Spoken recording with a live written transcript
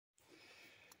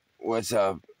What's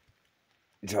up?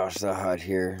 Josh the Hut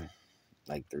here,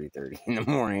 like 3:30 in the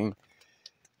morning.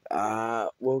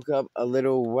 Woke up a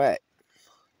little wet.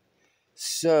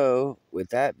 So, with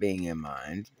that being in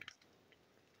mind,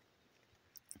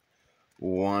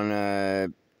 wanna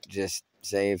just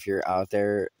say if you're out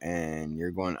there and you're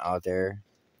going out there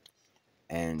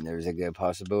and there's a good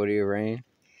possibility of rain,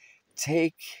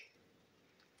 take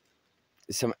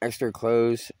some extra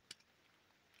clothes,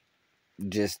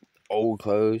 just old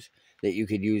clothes that you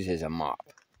could use as a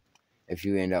mop if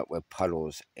you end up with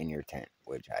puddles in your tent,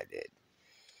 which I did.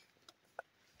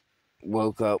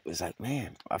 Woke up, was like,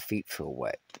 man, my feet feel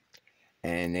wet.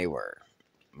 And they were.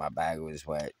 My bag was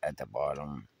wet at the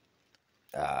bottom.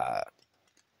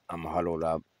 I'm huddled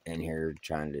up in here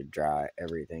trying to dry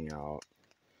everything out,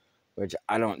 which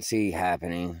I don't see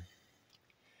happening.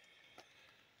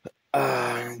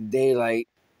 Daylight,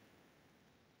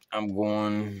 I'm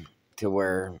going to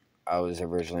where I was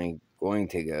originally going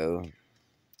to go.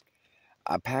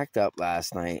 I packed up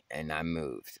last night and I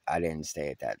moved. I didn't stay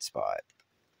at that spot.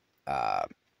 Uh,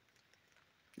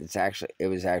 it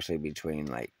was actually between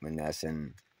like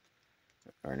Monessen,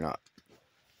 or not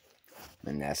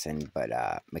Monessen, but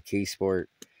McKeesport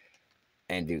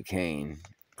and Duquesne,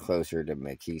 closer to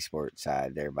McKeesport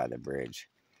side there by the bridge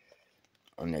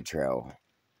on the trail.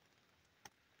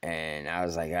 And I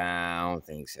was like, I don't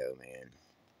think so, man.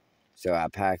 So I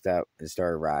packed up and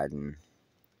started riding.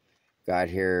 Got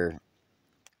here.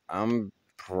 I'm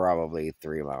probably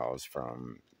 3 miles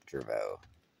from Draveau,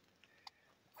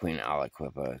 Queen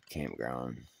Aliquippa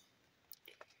campground.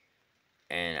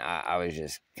 And I was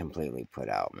just completely put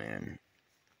out, man.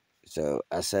 So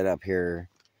I set up here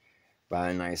by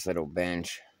a nice little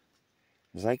bench. I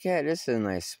was like, yeah, this is a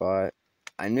nice spot.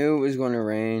 I knew it was going to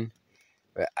rain,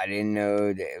 but I didn't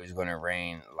know that it was going to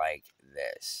rain like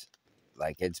this.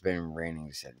 Like, it's been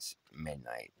raining since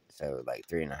midnight, so like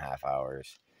 3.5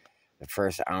 hours. The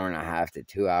first hour and a half to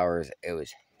 2 hours, it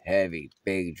was heavy,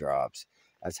 big drops.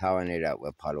 That's how I ended up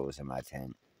with puddles in my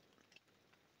tent.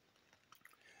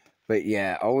 But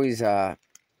yeah, always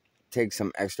take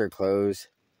some extra clothes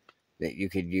that you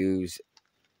could use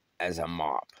as a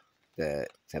mop to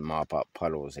mop up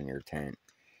puddles in your tent.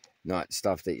 Not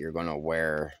stuff that you're going to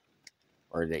wear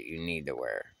or that you need to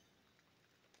wear.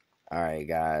 All right,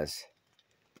 guys.